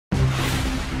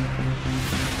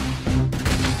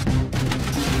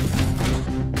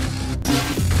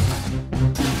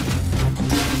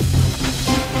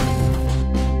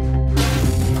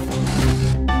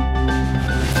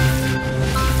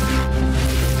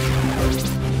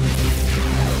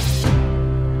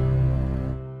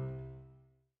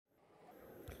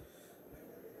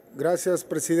Gracias,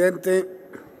 presidente.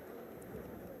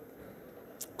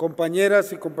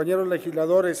 Compañeras y compañeros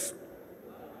legisladores,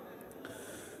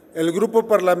 el Grupo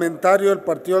Parlamentario del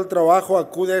Partido del Trabajo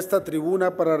acude a esta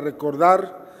tribuna para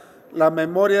recordar la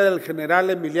memoria del general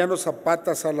Emiliano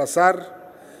Zapata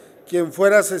Salazar, quien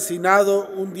fuera asesinado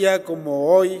un día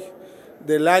como hoy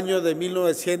del año de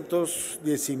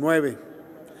 1919.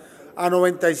 A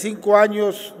 95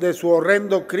 años de su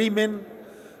horrendo crimen,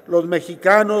 los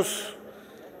mexicanos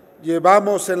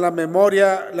llevamos en la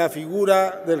memoria la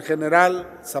figura del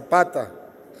general Zapata.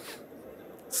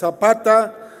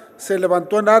 Zapata se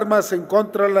levantó en armas en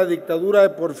contra de la dictadura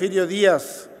de Porfirio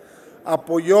Díaz,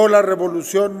 apoyó la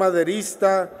revolución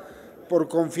maderista por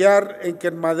confiar en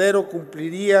que Madero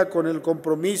cumpliría con el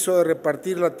compromiso de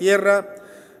repartir la tierra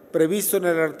previsto en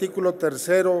el artículo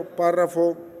 3º,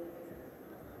 párrafo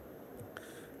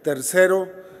 3º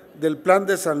del Plan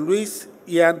de San Luis,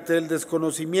 y ante el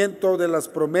desconocimiento de las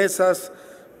promesas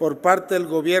por parte del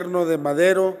gobierno de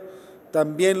Madero,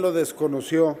 también lo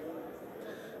desconoció.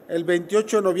 El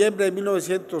 28 de noviembre de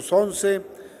 1911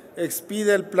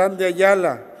 expide el Plan de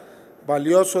Ayala,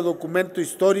 valioso documento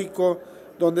histórico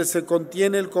donde se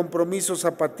contiene el compromiso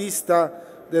zapatista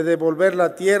de devolver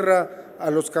la tierra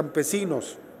a los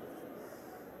campesinos,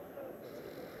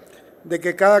 de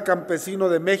que cada campesino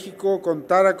de México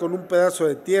contara con un pedazo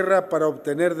de tierra para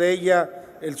obtener de ella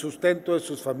el sustento de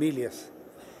sus familias.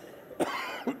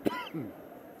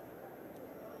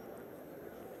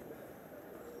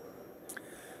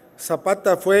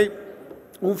 Zapata fue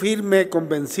un firme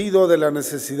convencido de la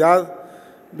necesidad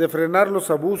de frenar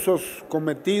los abusos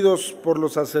cometidos por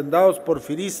los hacendados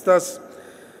porfiristas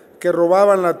que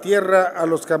robaban la tierra a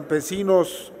los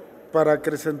campesinos para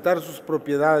acrecentar sus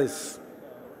propiedades.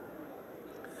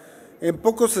 En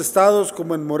pocos estados,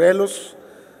 como en Morelos,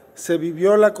 se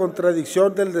vivió la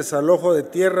contradicción del desalojo de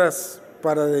tierras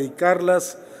para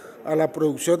dedicarlas a la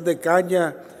producción de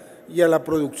caña y a la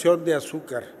producción de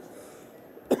azúcar.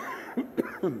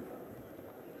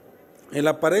 El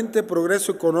aparente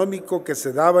progreso económico que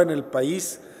se daba en el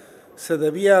país se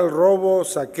debía al robo,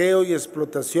 saqueo y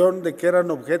explotación de que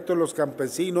eran objeto los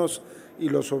campesinos y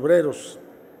los obreros.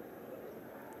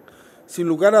 Sin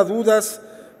lugar a dudas,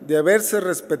 de haberse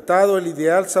respetado el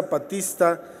ideal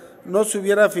zapatista, no se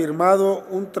hubiera firmado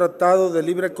un tratado de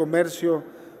libre comercio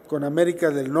con América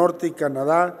del Norte y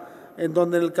Canadá, en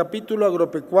donde en el capítulo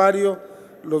agropecuario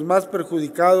los más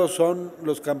perjudicados son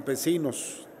los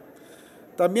campesinos.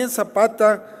 También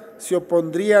Zapata se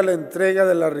opondría a la entrega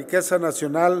de la riqueza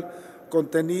nacional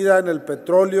contenida en el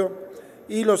petróleo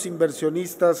y los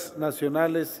inversionistas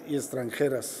nacionales y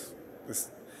extranjeras.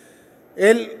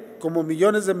 Él, como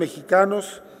millones de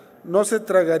mexicanos, no se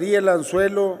tragaría el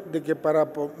anzuelo de que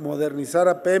para modernizar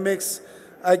a Pemex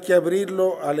hay que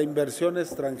abrirlo a la inversión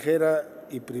extranjera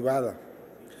y privada.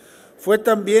 Fue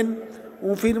también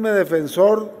un firme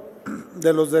defensor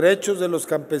de los derechos de los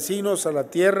campesinos a la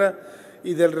tierra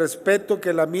y del respeto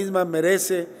que la misma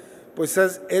merece, pues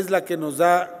es la que nos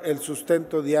da el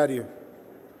sustento diario.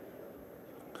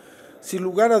 Sin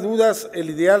lugar a dudas, el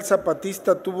ideal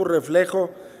zapatista tuvo reflejo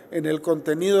en el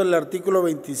contenido del artículo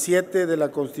 27 de la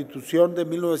Constitución de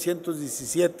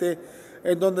 1917,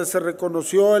 en donde se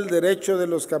reconoció el derecho de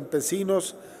los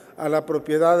campesinos a la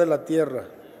propiedad de la tierra.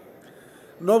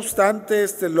 No obstante,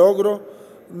 este logro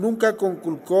nunca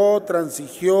conculcó,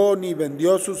 transigió ni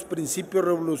vendió sus principios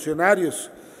revolucionarios,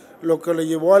 lo que le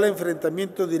llevó al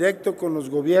enfrentamiento directo con los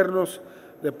gobiernos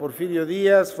de Porfirio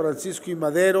Díaz, Francisco I.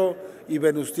 Madero y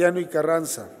Venustiano y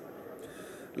Carranza.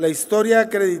 La historia ha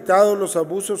acreditado los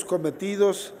abusos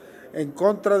cometidos en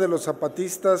contra de los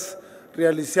zapatistas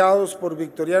realizados por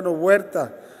Victoriano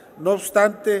Huerta. No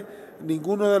obstante,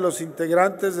 ninguno de los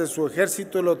integrantes de su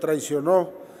ejército lo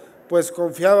traicionó, pues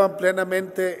confiaban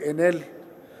plenamente en él,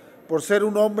 por ser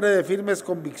un hombre de firmes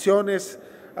convicciones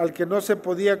al que no se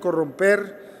podía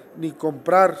corromper ni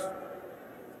comprar.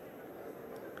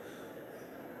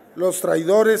 Los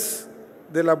traidores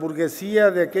de la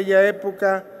burguesía de aquella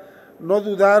época no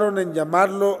dudaron en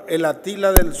llamarlo el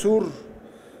Atila del Sur.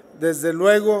 Desde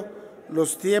luego,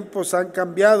 los tiempos han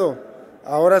cambiado.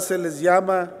 Ahora se les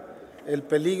llama el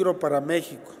peligro para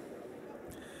México.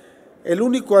 El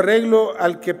único arreglo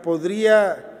al que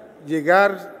podría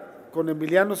llegar con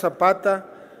Emiliano Zapata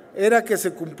era que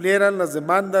se cumplieran las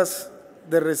demandas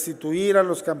de restituir a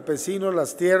los campesinos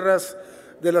las tierras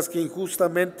de las que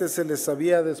injustamente se les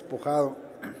había despojado.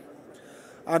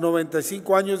 A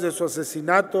 95 años de su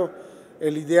asesinato,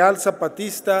 el ideal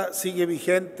zapatista sigue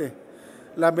vigente.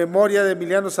 La memoria de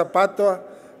Emiliano Zapata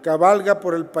cabalga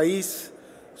por el país.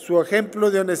 Su ejemplo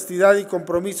de honestidad y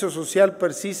compromiso social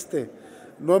persiste.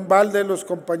 No en balde los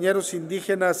compañeros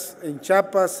indígenas en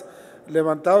Chiapas,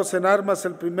 levantados en armas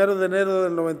el 1 de enero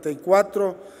del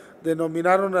 94,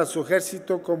 denominaron a su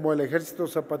ejército como el Ejército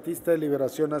Zapatista de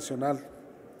Liberación Nacional.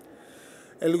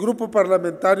 El grupo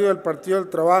parlamentario del Partido del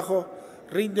Trabajo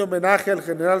rinde homenaje al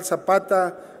general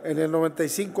Zapata en el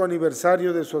 95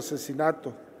 aniversario de su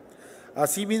asesinato.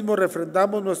 Asimismo,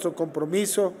 refrendamos nuestro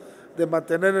compromiso de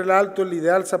mantener en alto el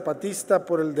ideal zapatista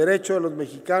por el derecho de los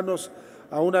mexicanos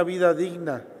a una vida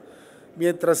digna.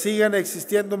 Mientras sigan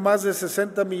existiendo más de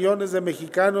 60 millones de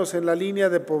mexicanos en la línea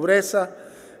de pobreza,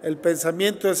 el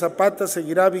pensamiento de Zapata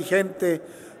seguirá vigente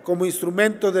como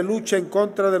instrumento de lucha en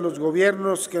contra de los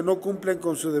gobiernos que no cumplen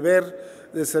con su deber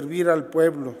de servir al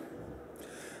pueblo.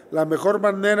 La mejor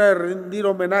manera de rendir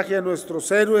homenaje a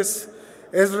nuestros héroes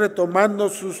es retomando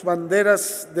sus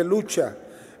banderas de lucha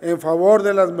en favor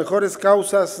de las mejores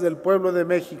causas del pueblo de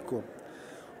México.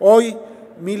 Hoy,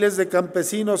 miles de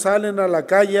campesinos salen a la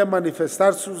calle a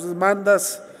manifestar sus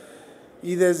demandas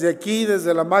y desde aquí,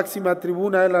 desde la máxima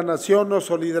tribuna de la nación, nos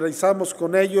solidarizamos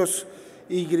con ellos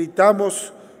y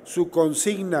gritamos su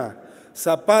consigna: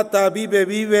 Zapata vive,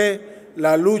 vive,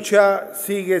 la lucha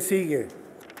sigue, sigue.